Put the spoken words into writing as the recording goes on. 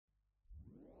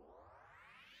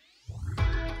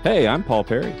Hey, I'm Paul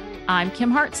Perry, I'm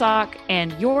Kim Hartsock,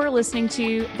 and you're listening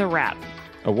to The Wrap,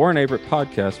 a Warren Averett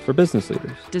podcast for business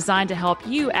leaders, designed to help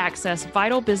you access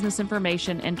vital business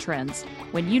information and trends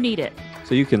when you need it.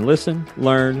 so you can listen,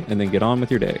 learn, and then get on with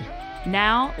your day.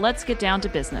 Now, let's get down to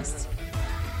business.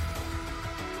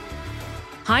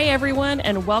 Hi, everyone,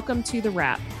 and welcome to The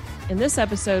Wrap. In this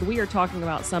episode, we are talking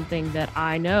about something that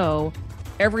I know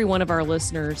every one of our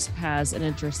listeners has an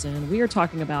interest in, and we are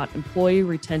talking about employee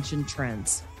retention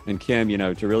trends. And Kim,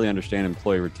 to really understand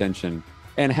employee retention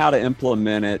and how to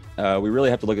implement it, we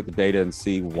really have to look at the data and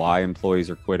see why employees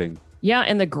are quitting. Yeah,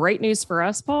 and the great news for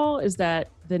us, Paul, is that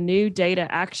the new data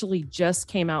actually just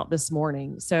came out this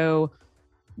morning. So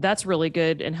that's really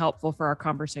good and helpful for our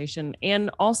conversation.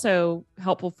 And also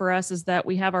helpful for us is that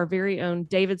we have our very own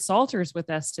David Salters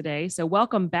with us today. So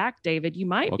welcome back, David. You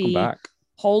might Welcome be back.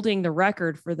 Holding the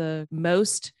record for the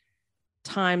most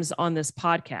times on this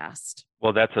podcast.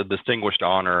 Well, that's a distinguished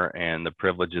honor, and the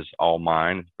privilege is all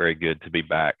mine. It's very good to be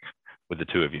back with the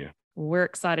two of you. We're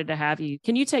excited to have you.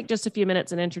 Can you take just a few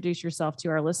minutes and introduce yourself to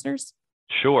our listeners?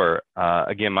 Sure.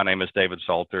 Again, my name is David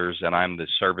Salters, and I'm the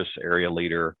service area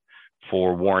leader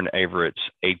for Warren Averett's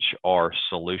HR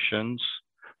Solutions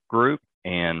group.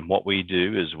 And what we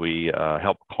do is we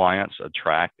help clients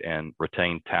attract and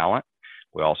retain talent.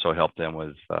 We also help them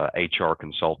with HR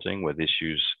consulting with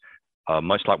issues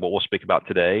much like what we'll speak about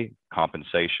today: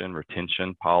 compensation,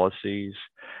 retention policies.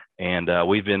 And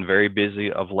we've been very busy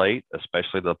of late,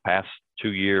 especially the past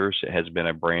 2 years. It has been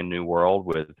a brand new world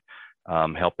with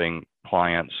helping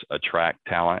clients attract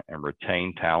talent and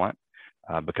retain talent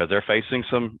because they're facing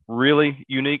some really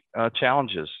unique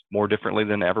challenges more differently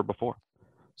than ever before.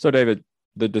 So, David,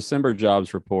 the December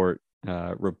jobs report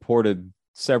reported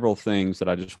several things that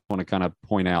I just want to kind of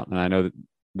point out. And I know that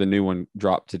the new one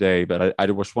dropped today, but I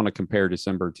just want to compare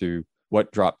December to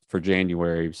what dropped for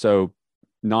January. So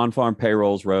non-farm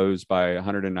payrolls rose by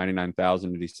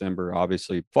 199,000 in December,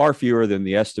 obviously far fewer than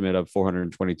the estimate of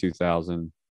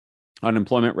 422,000.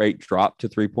 Unemployment rate dropped to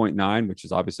 3.9, which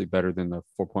is obviously better than the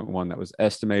 4.1 that was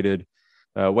estimated.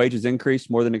 Wages increased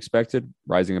more than expected,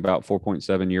 rising about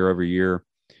 4.7 year over year.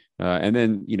 And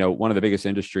then, one of the biggest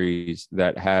industries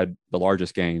that had the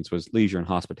largest gains was leisure and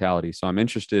hospitality. So I'm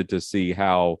interested to see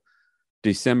how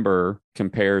December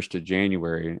compares to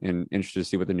January and interested to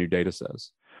see what the new data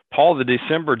says. Paul, the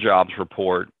December jobs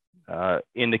report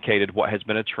indicated what has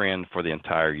been a trend for the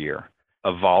entire year: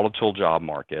 a volatile job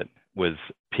market with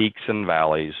peaks and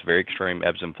valleys, very extreme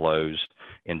ebbs and flows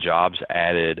in jobs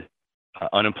added.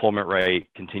 Unemployment rate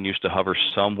continues to hover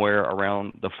somewhere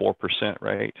around the 4%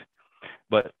 rate.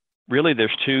 But really,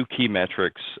 there's two key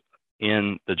metrics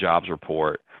in the jobs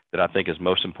report that I think is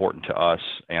most important to us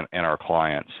and our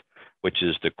clients, which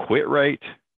is the quit rate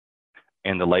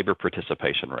and the labor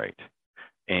participation rate.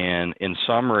 And in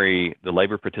summary, the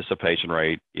labor participation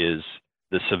rate is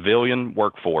the civilian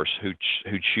workforce who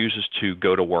chooses to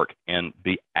go to work and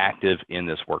be active in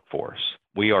this workforce.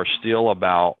 We are still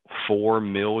about 4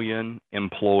 million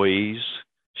employees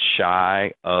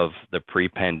shy of the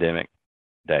pre-pandemic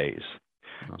days.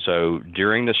 So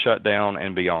during the shutdown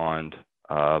and beyond,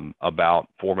 about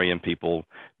 4 million people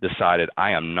decided,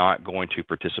 I am not going to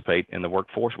participate in the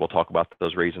workforce. We'll talk about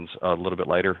those reasons a little bit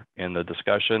later in the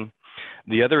discussion.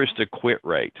 The other is the quit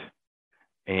rate.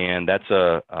 And that's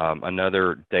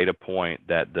another data point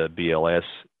that the BLS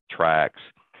tracks.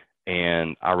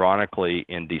 And ironically,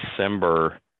 in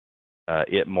December,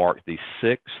 it marked the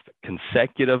 6th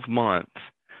consecutive month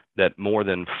that more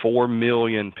than 4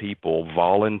 million people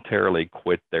voluntarily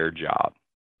quit their job.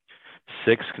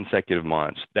 6 consecutive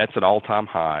months. That's an all-time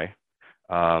high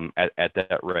at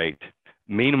that rate.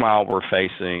 Meanwhile, we're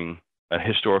facing a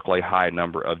historically high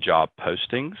number of job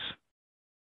postings.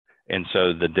 And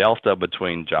so the delta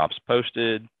between jobs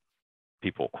posted,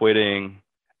 people quitting,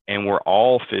 and we're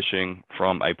all fishing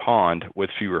from a pond with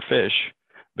fewer fish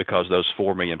because those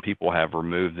 4 million people have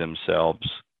removed themselves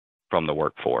from the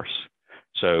workforce.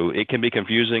 So it can be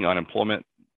confusing. Unemployment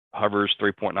hovers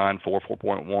 3.9,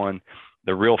 4.1.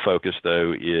 The real focus,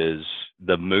 though, is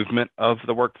the movement of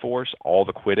the workforce, all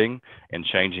the quitting and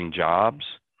changing jobs,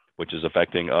 which is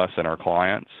affecting us and our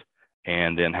clients,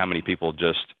 and then how many people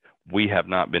we have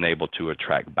not been able to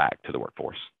attract back to the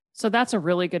workforce. So that's a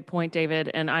really good point,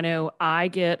 David. And I know I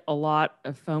get a lot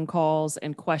of phone calls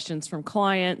and questions from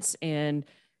clients and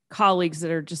colleagues that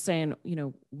are just saying,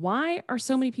 why are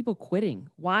so many people quitting?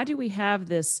 Why do we have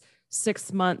this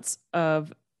 6 months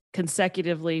of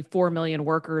consecutively 4 million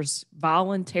workers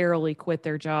voluntarily quit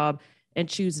their job and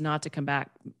choose not to come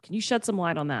back? Can you shed some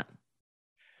light on that?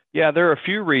 Yeah, there are a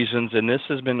few reasons, and this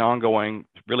has been ongoing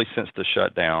really since the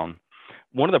shutdown.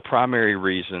 one of the primary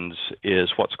reasons is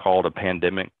what's called a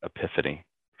pandemic epiphany.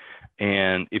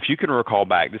 And if you can recall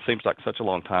back, this seems like such a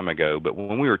long time ago, but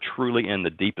when we were truly in the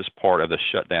deepest part of the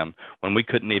shutdown, when we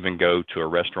couldn't even go to a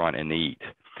restaurant and eat,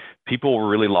 people were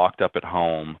really locked up at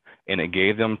home, and it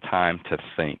gave them time to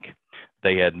think.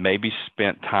 They had maybe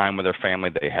spent time with their family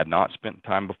they had not spent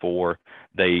time before.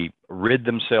 They rid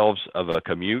themselves of a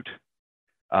commute,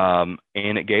 and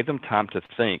it gave them time to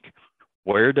think,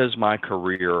 where does my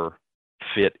career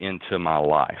fit into my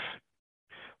life?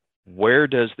 Where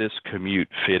does this commute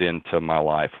fit into my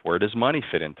life? Where does money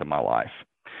fit into my life?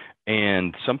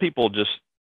 And some people just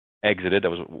exited.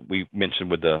 That was what we mentioned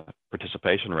with the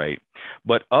participation rate.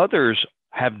 But others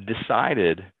have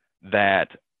decided that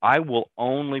I will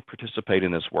only participate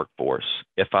in this workforce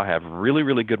if I have really,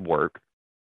 really good work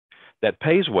that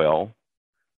pays well.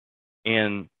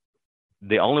 And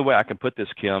the only way I can put this,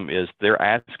 Kim, is they're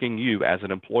asking you as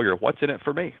an employer, what's in it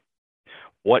for me?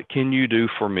 What can you do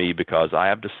for me? Because I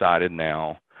have decided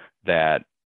now that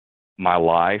my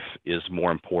life is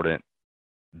more important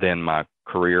than my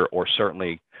career, or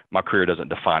certainly my career doesn't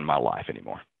define my life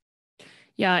anymore.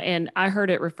 Yeah. And I heard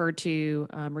it referred to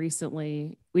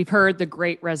recently. We've heard the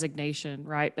Great Resignation,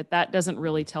 right? But that doesn't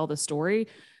really tell the story.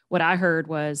 What I heard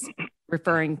was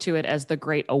referring to it as the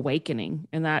Great Awakening.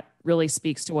 And that really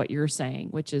speaks to what you're saying,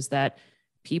 which is that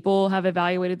people have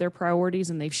evaluated their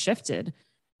priorities and they've shifted.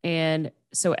 And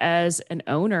so as an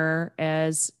owner,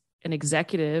 as an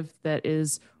executive that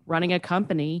is running a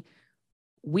company,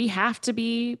 we have to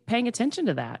be paying attention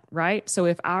to that, right? So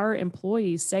if our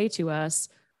employees say to us,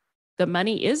 the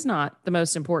money is not the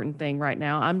most important thing right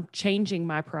now, I'm changing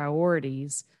my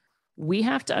priorities, we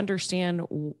have to understand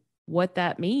what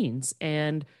that means.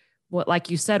 And what, like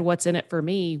you said, what's in it for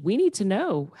me? We need to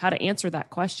know how to answer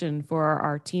that question for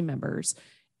our team members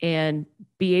and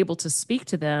be able to speak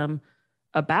to them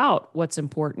about what's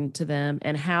important to them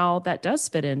and how that does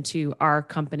fit into our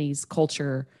company's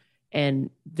culture and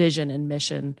vision and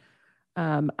mission.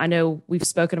 I know we've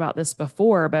spoken about this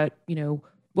before, but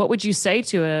what would you say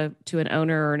to an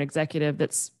owner or an executive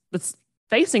that's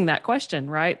facing that question,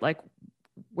 right? Like,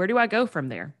 where do I go from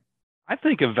there? I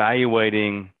think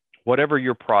evaluating whatever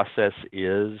your process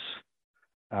is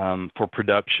for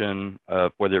production,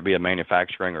 whether it be a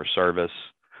manufacturing or service,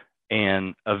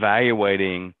 and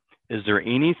evaluating, is there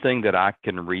anything that I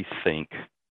can rethink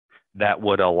that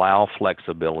would allow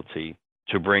flexibility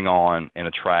to bring on and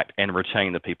attract and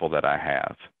retain the people that I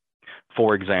have?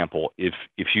 For example, if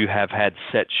you have had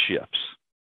set shifts,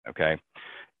 okay,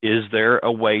 is there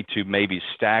a way to maybe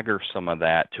stagger some of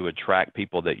that to attract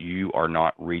people that you are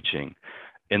not reaching?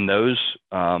 In those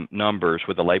numbers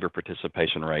with the labor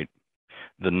participation rate,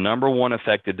 the number one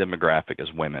affected demographic is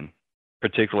women,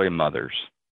 particularly mothers.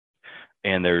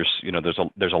 And there's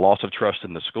a loss of trust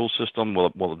in the school system.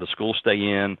 Will the school stay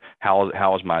in? How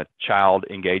is my child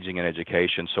engaging in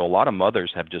education? So a lot of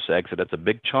mothers have just exited. That's a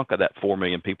big chunk of that 4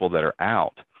 million people that are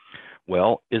out.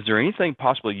 Well, is there anything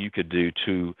possible you could do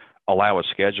to allow a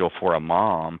schedule for a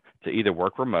mom to either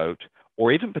work remote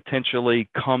or even potentially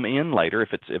come in later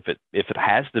if it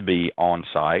has to be on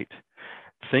site?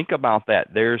 Think about that.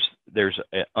 There's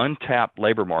an untapped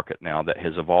labor market now that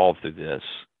has evolved through this,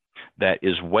 that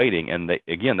is waiting. And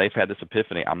they've had this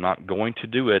epiphany. I'm not going to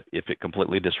do it if it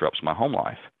completely disrupts my home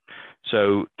life.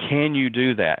 So can you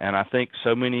do that? And I think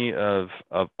so many of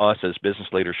us as business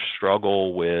leaders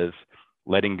struggle with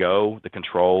letting go the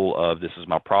control of, this is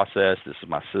my process, this is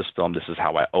my system, this is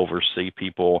how I oversee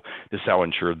people, this is how I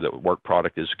ensure that the work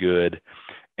product is good.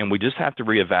 And we just have to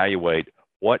reevaluate,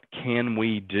 what can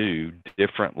we do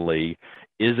differently?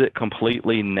 Is it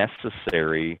completely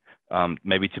necessary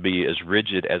maybe to be as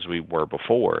rigid as we were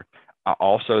before? I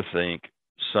also think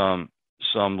some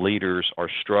leaders are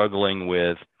struggling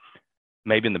with,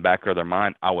 maybe in the back of their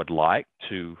mind, I would like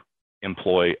to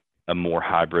employ a more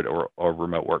hybrid or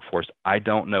remote workforce. I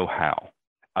don't know how.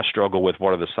 I struggle with,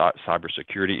 what are the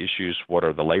cybersecurity issues? What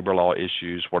are the labor law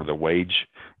issues? What are the wage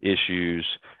issues?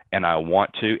 And I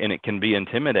want to, and it can be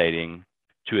intimidating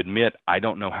to admit I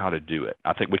don't know how to do it.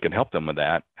 I think we can help them with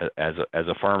that as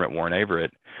a firm at Warren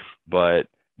Averett. But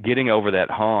getting over that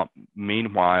hump,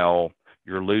 meanwhile,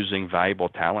 you're losing valuable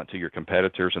talent to your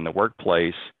competitors in the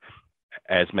workplace,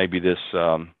 as maybe this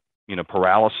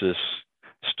paralysis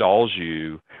stalls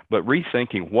you. But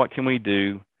rethinking, what can we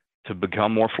do to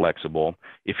become more flexible?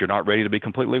 If you're not ready to be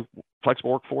completely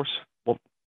flexible workforce, well,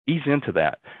 ease into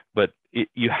that. But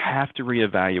you have to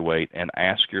reevaluate and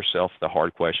ask yourself the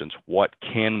hard questions. What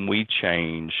can we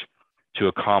change to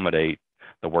accommodate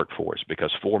the workforce?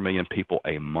 Because 4 million people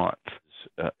a month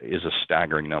is a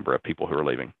staggering number of people who are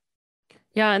leaving.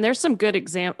 Yeah. And there's some good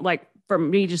examples, like from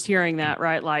me just hearing that,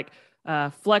 right? Like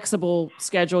flexible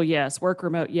schedule, yes. Work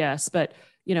remote, yes. But,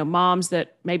 moms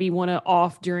that maybe want to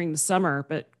off during the summer,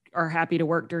 but are happy to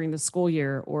work during the school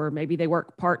year, or maybe they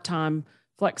work part-time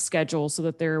flex schedule so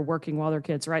that they're working while their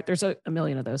kids, right? There's a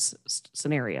million of those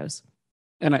scenarios.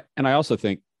 And I also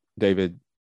think, David,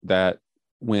 that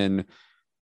when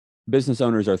business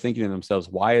owners are thinking to themselves,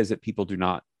 why is it people do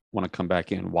not want to come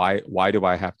back in? Why do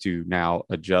I have to now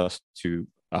adjust to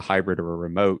a hybrid or a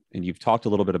remote? And you've talked a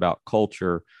little bit about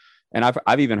culture, and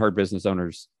I've even heard business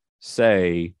owners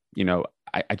say,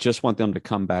 I just want them to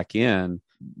come back in.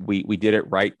 We did it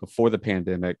right before the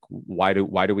pandemic. Why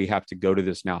do we have to go to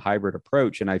this now hybrid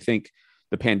approach? And I think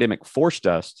the pandemic forced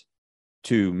us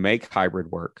to make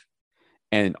hybrid work.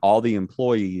 And all the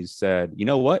employees said, you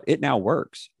know what? It now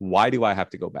works. Why do I have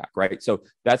to go back? Right. So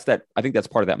I think that's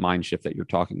part of that mind shift that you're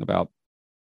talking about.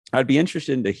 I'd be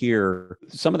interested to hear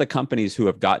some of the companies who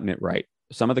have gotten it right.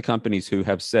 Some of the companies who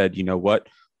have said, you know what,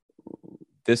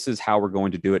 this is how we're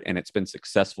going to do it, and it's been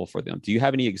successful for them. Do you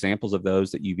have any examples of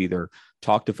those that you've either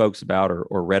talked to folks about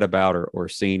or read about or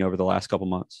seen over the last couple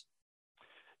of months?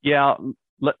 Yeah,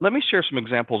 let me share some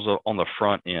examples on the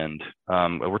front end.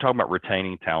 We're talking about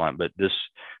retaining talent, but this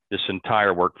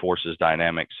entire workforce is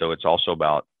dynamic, so it's also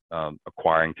about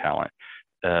acquiring talent.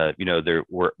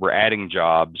 We're adding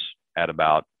jobs at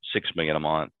about 6 million a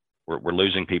month. We're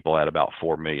losing people at about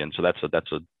 4 million. So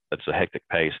that's a hectic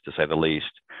pace, to say the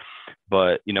least.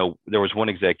 But there was one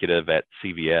executive at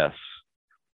CVS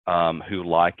who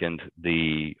likened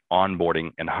the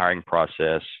onboarding and hiring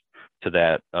process to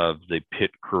that of the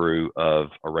pit crew of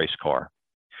a race car,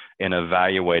 and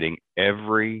evaluating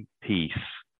every piece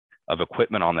of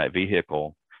equipment on that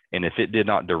vehicle. And if it did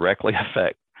not directly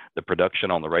affect the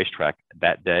production on the racetrack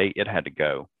that day, it had to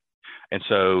go. And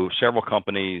so several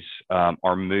companies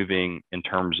are moving in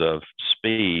terms of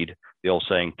speed. The old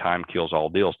saying, time kills all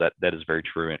deals. That is very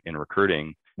true in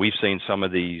recruiting. We've seen some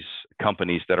of these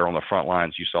companies that are on the front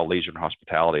lines. You saw leisure and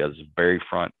hospitality as very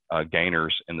front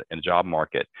gainers in the job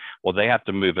market. Well, they have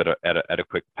to move at a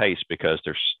quick pace because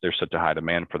there's such a high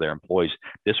demand for their employees.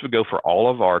 This would go for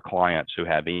all of our clients who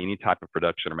have any type of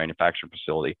production or manufacturing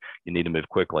facility. You need to move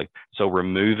quickly. So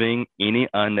removing any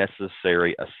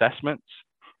unnecessary assessments,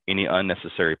 any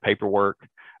unnecessary paperwork.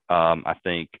 I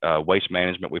think waste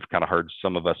management,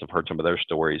 some of us have heard some of their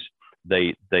stories.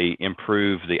 They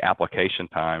improve the application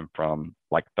time from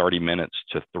like 30 minutes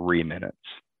to 3 minutes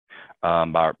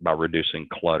by reducing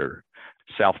clutter.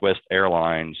 Southwest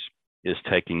Airlines is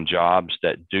taking jobs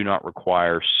that do not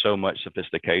require so much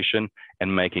sophistication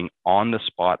and making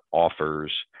on-the-spot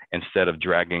offers instead of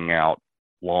dragging out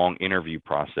long interview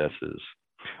processes.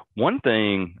 One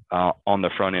thing on the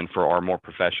front end for our more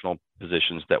professional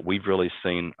positions that we've really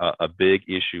seen a big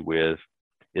issue with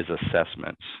is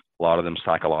assessments, a lot of them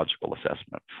psychological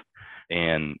assessments.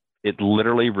 And it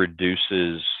literally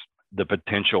reduces the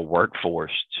potential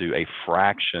workforce to a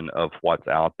fraction of what's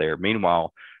out there.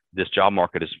 Meanwhile, this job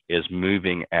market is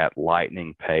moving at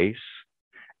lightning pace.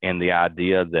 And the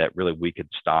idea that really we could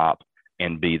stop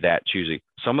and be that choosy.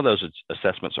 Some of those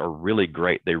assessments are really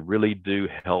great. They really do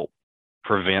help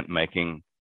prevent making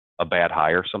a bad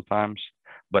hire sometimes,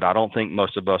 but I don't think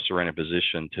most of us are in a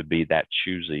position to be that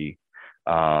choosy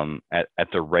at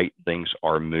the rate things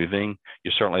are moving. You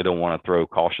certainly don't want to throw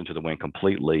caution to the wind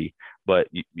completely, but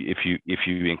if you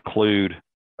include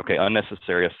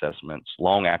unnecessary assessments,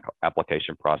 long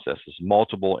application processes,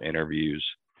 multiple interviews.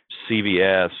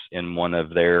 CVS, in one of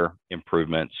their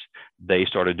improvements, they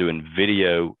started doing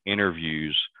video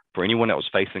interviews for anyone that was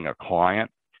facing a client.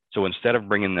 So instead of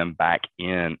bringing them back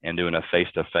in and doing a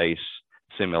face-to-face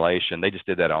simulation, they just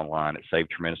did that online. It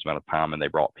saved a tremendous amount of time, and they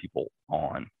brought people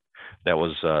on. That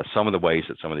was some of the ways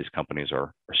that some of these companies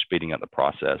are speeding up the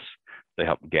process. They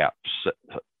help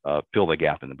fill the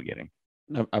gap in the beginning.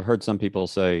 I've heard some people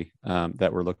say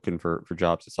that we're looking for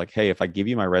jobs. It's like, hey, if I give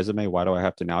you my resume, why do I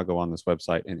have to now go on this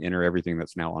website and enter everything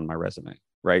that's now on my resume?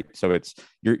 Right. So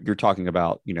you're talking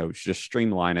about, just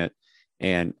streamline it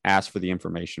and ask for the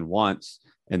information once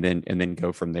and then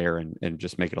go from there and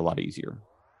just make it a lot easier.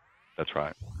 That's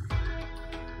right.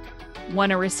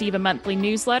 Want to receive a monthly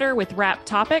newsletter with Wrap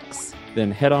topics?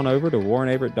 Then head on over to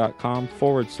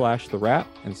warrenaverett.com/The Wrap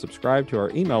and subscribe to our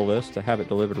email list to have it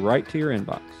delivered right to your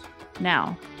inbox.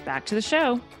 Now, back to the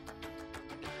show.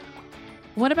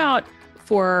 What about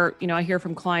for, I hear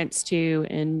from clients too,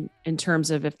 in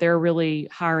terms of if they're really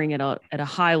hiring at a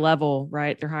high level,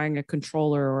 right? They're hiring a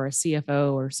controller or a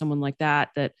CFO or someone like that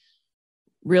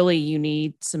really you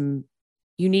need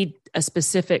a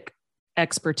specific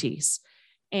expertise.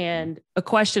 And a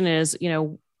question is,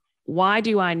 why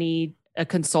do I need a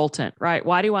consultant, right?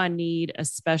 Why do I need a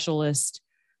specialist?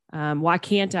 Why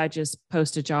can't I just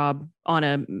post a job on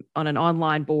an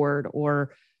online board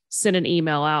or send an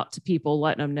email out to people,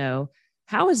 letting them know?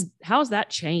 How has that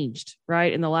changed,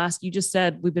 right? In the last, you just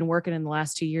said we've been working in the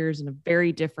last 2 years in a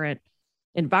very different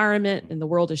environment and the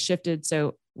world has shifted.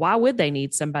 So why would they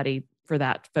need somebody for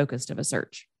that focused of a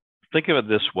search? Think of it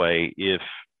this way.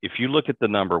 If you look at the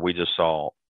number we just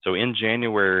saw, so in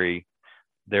January,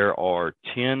 there are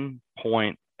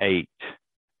 10.8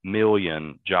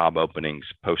 million job openings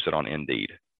posted on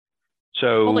Indeed.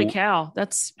 So holy cow,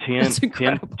 that's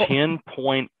incredible.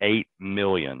 10.8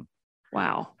 million.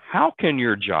 Wow. How can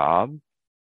your job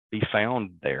be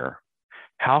found there?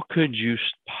 How could you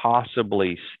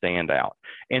possibly stand out?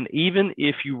 And even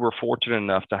if you were fortunate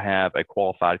enough to have a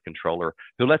qualified controller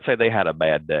who, let's say they had a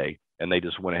bad day and they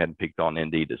just went ahead and picked on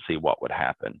Indeed to see what would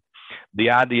happen,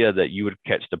 the idea that you would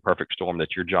catch the perfect storm,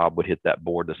 that your job would hit that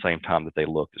board the same time that they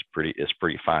looked, is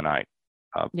pretty finite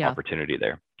opportunity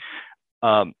there.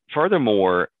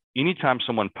 Furthermore, anytime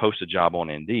someone posts a job on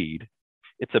Indeed,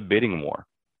 it's a bidding war.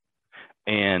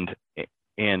 And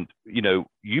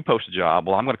you post a job,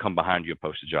 well, I'm going to come behind you and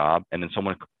post a job, and then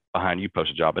someone behind you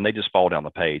posts a job, and they just fall down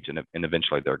the page, and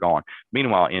eventually they're gone.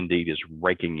 Meanwhile, Indeed is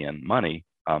raking in money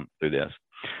through this.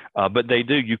 But they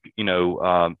do,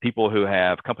 people who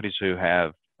have, companies who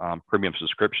have premium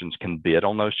subscriptions can bid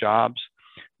on those jobs.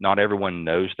 Not everyone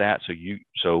knows that.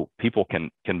 So people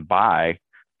can buy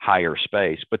higher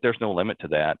space, but there's no limit to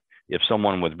that. If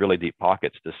someone with really deep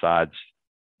pockets decides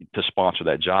to sponsor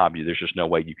that job, there's just no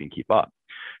way you can keep up.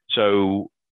 So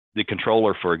the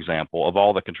controller, for example, of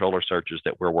all the controller searches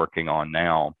that we're working on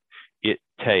now, it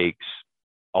takes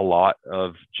a lot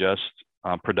of just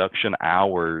production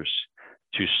hours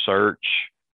to search,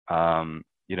 the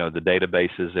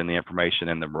databases and the information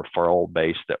and the referral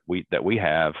base that we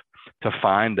have to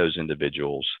find those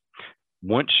individuals.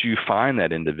 Once you find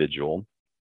that individual,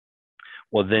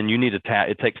 well, then you need to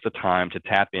it takes the time to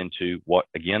tap into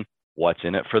what's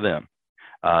in it for them.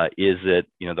 Is it,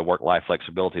 the work-life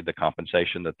flexibility, the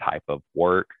compensation, the type of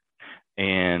work?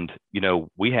 And,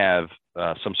 we have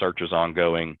some searches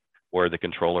ongoing where the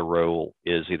controller role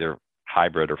is either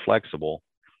hybrid or flexible.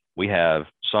 We have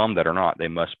some that are not. They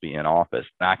must be in office.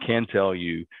 And I can tell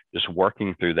you, just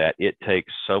working through that, it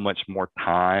takes so much more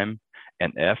time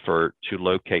and effort to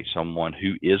locate someone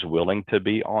who is willing to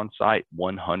be on site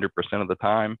 100% of the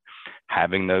time,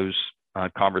 having those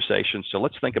conversations. So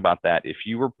let's think about that. If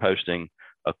you were posting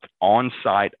an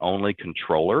on-site only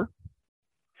controller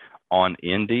on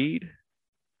Indeed,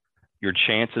 your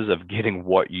chances of getting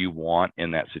what you want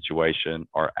in that situation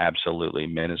are absolutely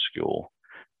minuscule,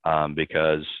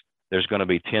 because there's going to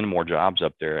be 10 more jobs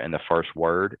up there, and the first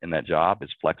word in that job is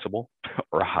flexible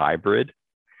or hybrid.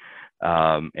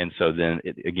 And so then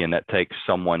again, that takes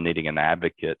someone needing an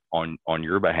advocate on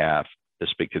your behalf to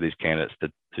speak to these candidates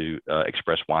to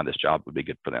express why this job would be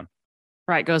good for them.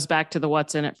 Right. Goes back to the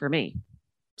what's in it for me.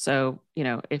 So,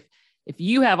 if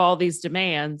you have all these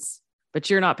demands, but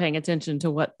you're not paying attention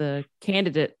to what the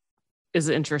candidate is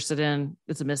interested in,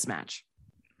 it's a mismatch.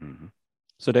 Mm-hmm.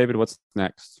 So David, what's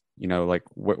next?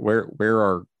 Where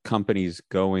are companies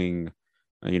going?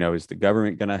 Is the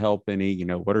government going to help any?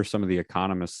 What are some of the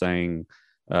economists saying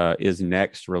is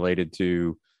next related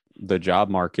to the job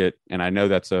market? And I know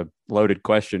that's a loaded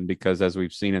question because as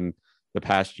we've seen in the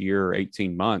past year or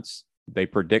 18 months, they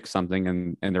predict something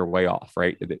and they're way off,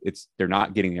 right? They're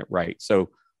not getting it right. So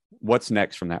what's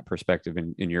next from that perspective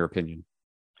in your opinion?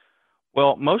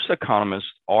 Well, most economists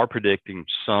are predicting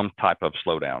some type of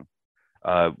slowdown.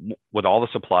 With all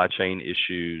the supply chain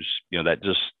issues, that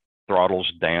just throttles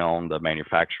down the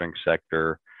manufacturing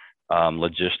sector,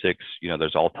 logistics.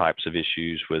 There's all types of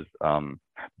issues with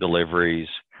deliveries.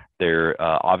 There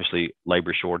obviously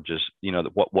labor shortages.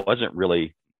 What wasn't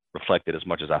really reflected as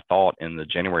much as I thought in the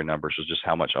January numbers was just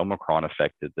how much Omicron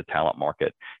affected the talent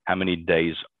market, how many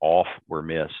days off were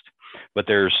missed. But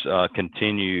there's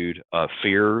continued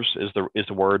fears is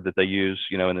the word that they use,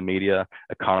 in the media.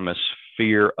 Economists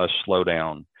fear a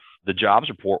slowdown. The jobs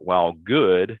report, while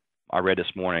good, I read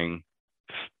this morning,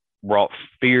 brought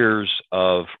fears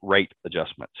of rate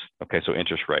adjustments. Okay, so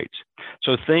interest rates.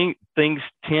 So things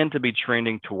tend to be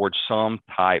trending towards some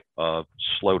type of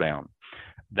slowdown.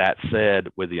 That said,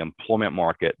 with the employment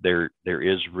market, there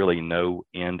is really no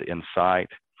end in sight.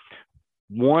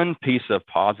 One piece of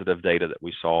positive data that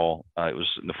we saw, it was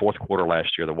in the fourth quarter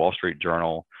last year, the Wall Street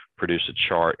Journal produced a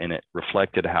chart, and it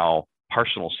reflected how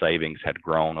personal savings had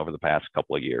grown over the past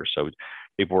couple of years. So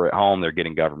people were at home, they're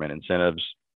getting government incentives,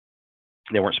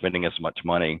 they weren't spending as much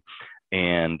money,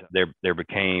 and there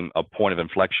became a point of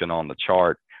inflection on the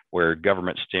chart where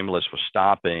government stimulus was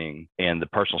stopping and the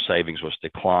personal savings was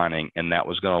declining, and that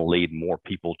was going to lead more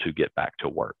people to get back to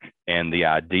work. And the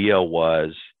idea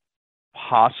was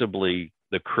possibly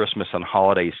the Christmas and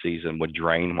holiday season would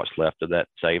drain what's left of that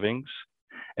savings.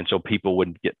 And so people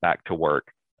wouldn't get back to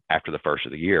work after the first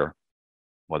of the year.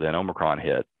 Well, then Omicron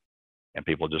hit and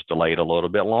people just delayed a little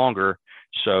bit longer.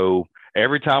 So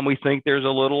every time we think there's a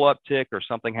little uptick or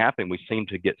something happening, we seem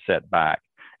to get set back.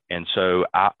 And so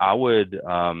I would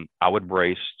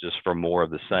brace just for more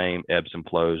of the same ebbs and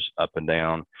flows up and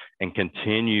down, and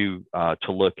continue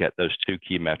to look at those two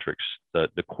key metrics, the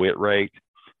quit rate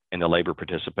and the labor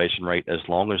participation rate. As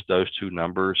long as those two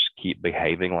numbers keep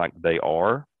behaving like they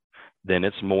are, then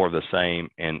it's more of the same.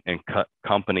 And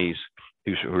companies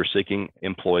who are seeking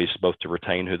employees both to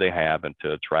retain who they have and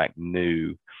to attract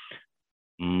new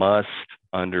must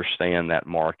understand that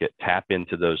market, tap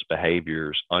into those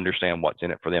behaviors, understand what's in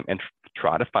it for them, and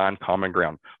try to find common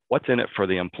ground. What's in it for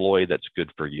the employee that's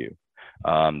good for you?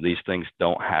 These things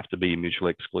don't have to be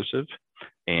mutually exclusive,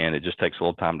 and it just takes a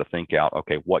little time to think out,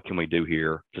 okay, what can we do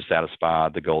here to satisfy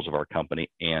the goals of our company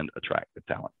and attract the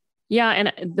talent? Yeah.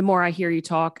 And the more I hear you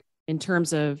talk in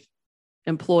terms of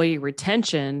employee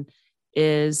retention,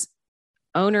 is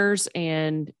owners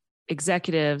and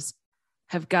executives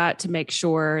have got to make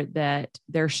sure that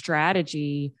their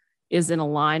strategy is in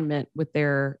alignment with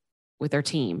their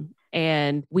team.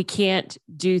 And we can't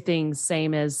do things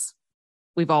same as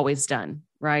we've always done,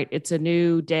 right? It's a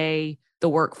new day. The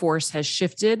workforce has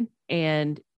shifted.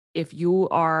 And if you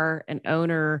are an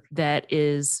owner that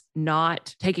is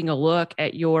not taking a look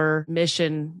at your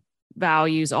mission,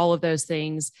 values, all of those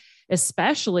things,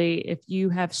 especially if you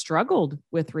have struggled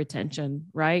with retention,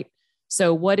 right?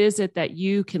 So what is it that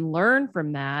you can learn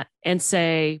from that and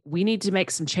say, we need to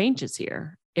make some changes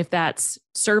here? If that's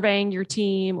surveying your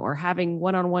team or having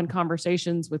one-on-one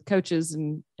conversations with coaches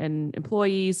and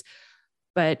employees.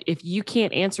 But if you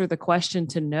can't answer the question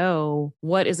to know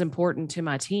what is important to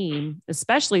my team,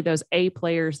 especially those A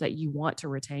players that you want to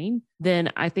retain,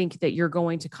 then I think that you're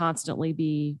going to constantly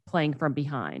be playing from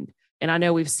behind. And I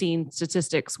know we've seen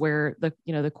statistics where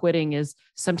the quitting is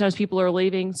sometimes people are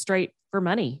leaving straight for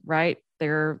money, right?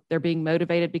 They're being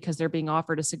motivated because they're being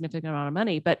offered a significant amount of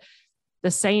money, but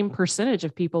the same percentage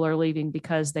of people are leaving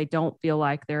because they don't feel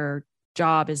like their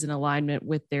job is in alignment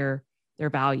with their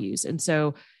values. And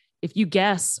so if you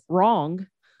guess wrong,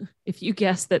 if you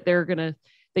guess that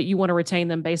that you want to retain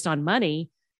them based on money,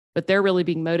 but they're really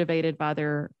being motivated by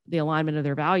the alignment of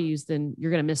their values, then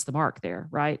you're going to miss the mark there,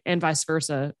 right? And vice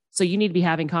versa. So you need to be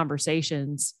having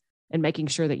conversations and making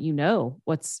sure that you know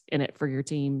what's in it for your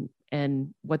team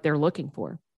and what they're looking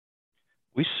for.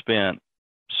 We spent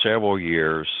several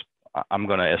years, I'm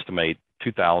going to estimate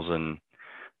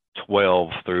 2012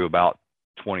 through about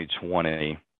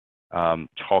 2020,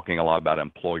 talking a lot about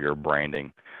employer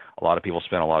branding. A lot of people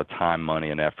spend a lot of time, money,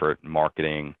 and effort in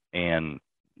marketing. And,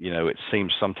 it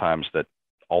seems sometimes that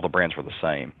all the brands were the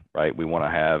same, right? We want to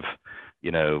have,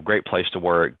 great place to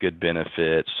work, good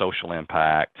benefits, social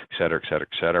impact, et cetera, et cetera,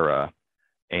 et cetera.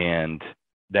 And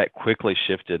that quickly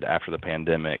shifted after the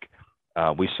pandemic.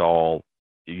 We saw,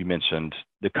 you mentioned,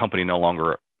 the company no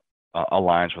longer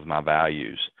aligns with my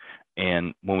values.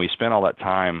 And when we spend all that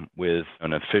time with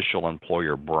an official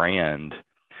employer brand,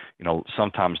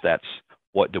 sometimes that's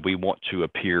what do we want to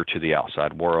appear to the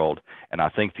outside world. And I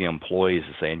think the employees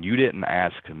are saying, you didn't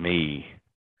ask me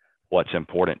what's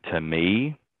important to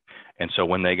me. And so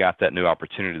when they got that new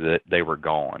opportunity, they were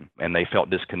gone, and they felt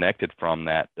disconnected from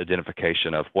that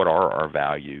identification of what are our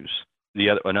values.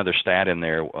 Another stat in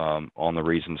there on the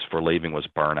reasons for leaving was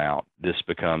burnout. This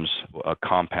becomes a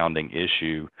compounding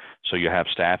issue. So you have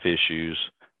staff issues.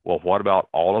 Well, what about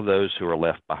all of those who are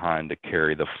left behind to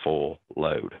carry the full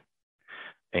load?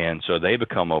 And so they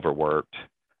become overworked.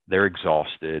 They're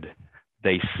exhausted.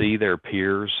 They see their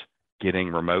peers getting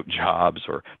remote jobs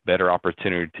or better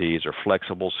opportunities or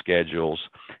flexible schedules,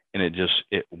 and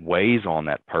it weighs on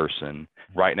that person.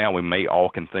 Right now, we may all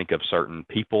can think of certain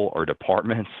people or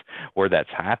departments where that's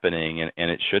happening,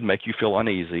 and it should make you feel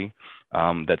uneasy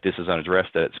that this is unaddressed,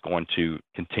 that it's going to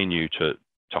continue to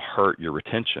hurt your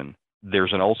retention.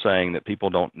 There's an old saying that people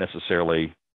don't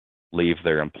necessarily leave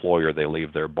their employer, they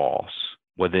leave their boss.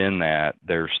 Within that,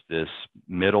 there's this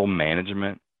middle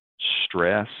management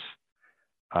stress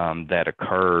that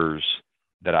occurs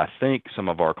that I think some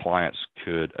of our clients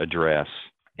could address,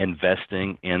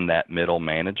 investing in that middle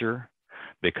manager,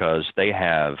 because they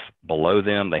have below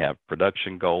them, they have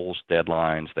production goals,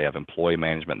 deadlines, they have employee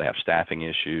management, they have staffing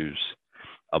issues.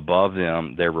 Above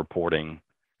them, they're reporting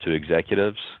to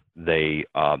executives.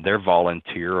 Their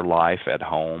volunteer life at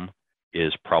home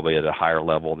is probably at a higher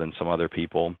level than some other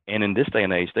people. And in this day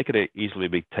and age, they could easily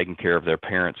be taking care of their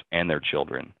parents and their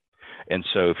children. And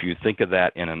so if you think of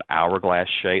that in an hourglass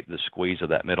shape, the squeeze of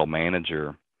that middle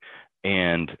manager,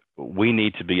 and we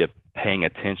need to be paying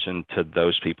attention to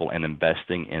those people and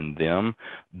investing in them.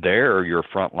 They're your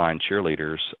frontline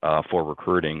cheerleaders for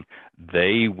recruiting.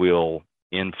 They will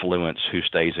influence who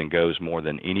stays and goes more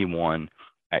than anyone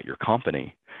at your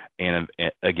company. And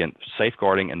again,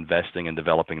 safeguarding, investing, and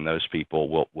developing those people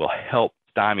will help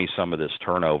stymie some of this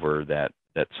turnover that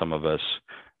some of us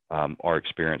are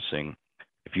experiencing.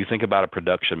 If you think about a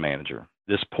production manager,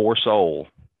 this poor soul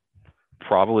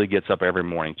probably gets up every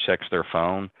morning, checks their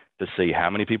phone to see how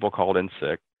many people called in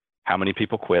sick, how many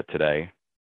people quit today,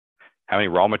 how many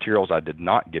raw materials I did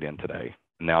not get in today,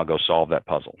 and now I'll go solve that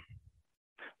puzzle.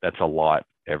 That's a lot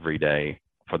every day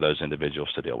for those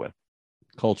individuals to deal with.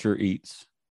 Culture eats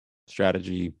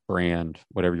strategy, brand,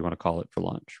 whatever you want to call it, for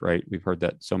lunch, right? We've heard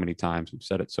that so many times. We've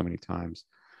said it so many times.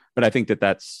 But I think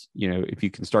that's, if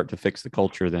you can start to fix the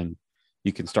culture, then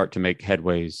you can start to make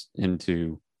headways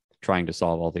into trying to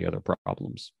solve all the other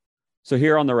problems. So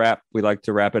here on The Wrap, we like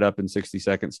to wrap it up in 60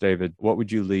 seconds. David, what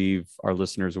would you leave our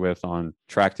listeners with on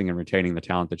attracting and retaining the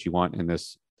talent that you want in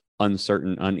this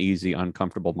uncertain, uneasy,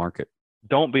 uncomfortable market?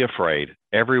 Don't be afraid.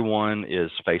 Everyone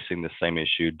is facing the same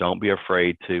issue. Don't be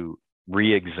afraid to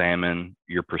re-examine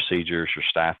your procedures, your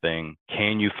staffing.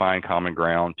 Can you find common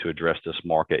ground to address this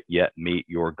market yet meet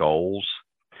your goals?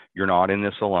 You're not in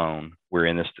this alone. We're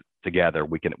in this together.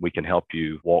 We can help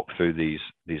you walk through these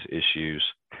issues.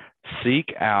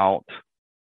 Seek out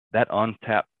that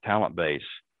untapped talent base.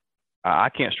 I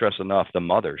can't stress enough the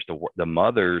mothers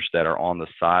that are on the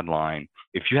sideline.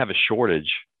 If you have a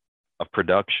shortage of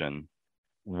production,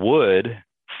 would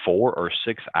 4 or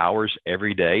 6 hours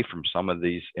every day from some of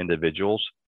these individuals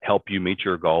help you meet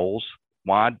your goals?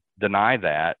 Why deny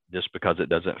that just because it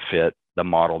doesn't fit the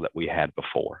model that we had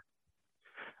before?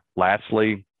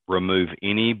 Lastly, remove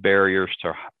any barriers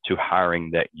to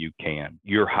hiring that you can.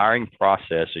 Your hiring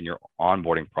process and your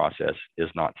onboarding process is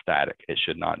not static. It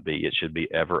should not be. It should be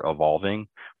ever evolving.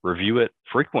 Review it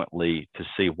frequently to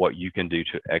see what you can do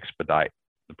to expedite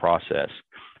the process.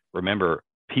 Remember,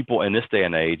 people in this day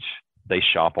and age, they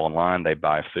shop online, they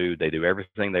buy food, they do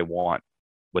everything they want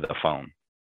with a phone,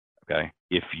 okay?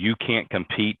 If you can't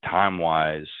compete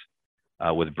time-wise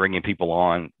with bringing people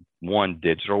on, one,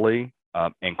 digitally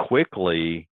and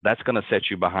quickly, that's going to set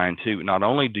you behind too. Not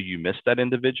only do you miss that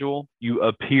individual, you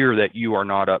appear that you are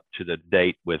not up to the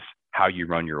date with how you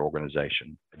run your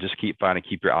organization. Just keep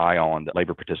your eye on the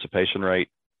labor participation rate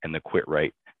and the quit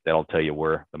rate. That'll tell you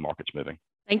where the market's moving.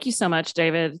 Thank you so much,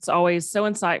 David. It's always so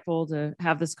insightful to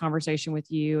have this conversation with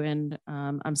you. And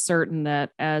I'm certain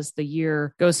that as the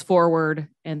year goes forward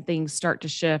and things start to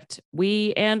shift,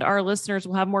 we and our listeners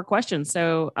will have more questions.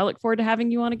 So I look forward to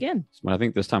having you on again. I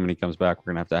think this time when he comes back,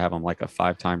 we're going to have him like a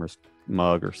 5-timers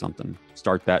mug or something.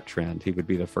 Start that trend. He would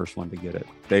be the first one to get it.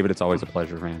 David, it's always a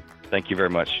pleasure, man. Thank you very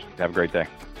much. Have a great day.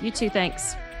 You too.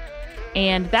 Thanks.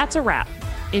 And that's a wrap.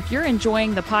 If you're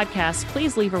enjoying the podcast,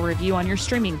 please leave a review on your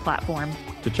streaming platform.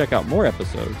 To check out more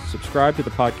episodes, subscribe to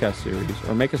the podcast series,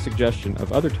 or make a suggestion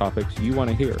of other topics you want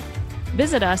to hear.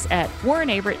 Visit us at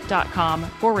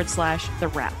warrenaverett.com/the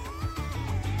wrap.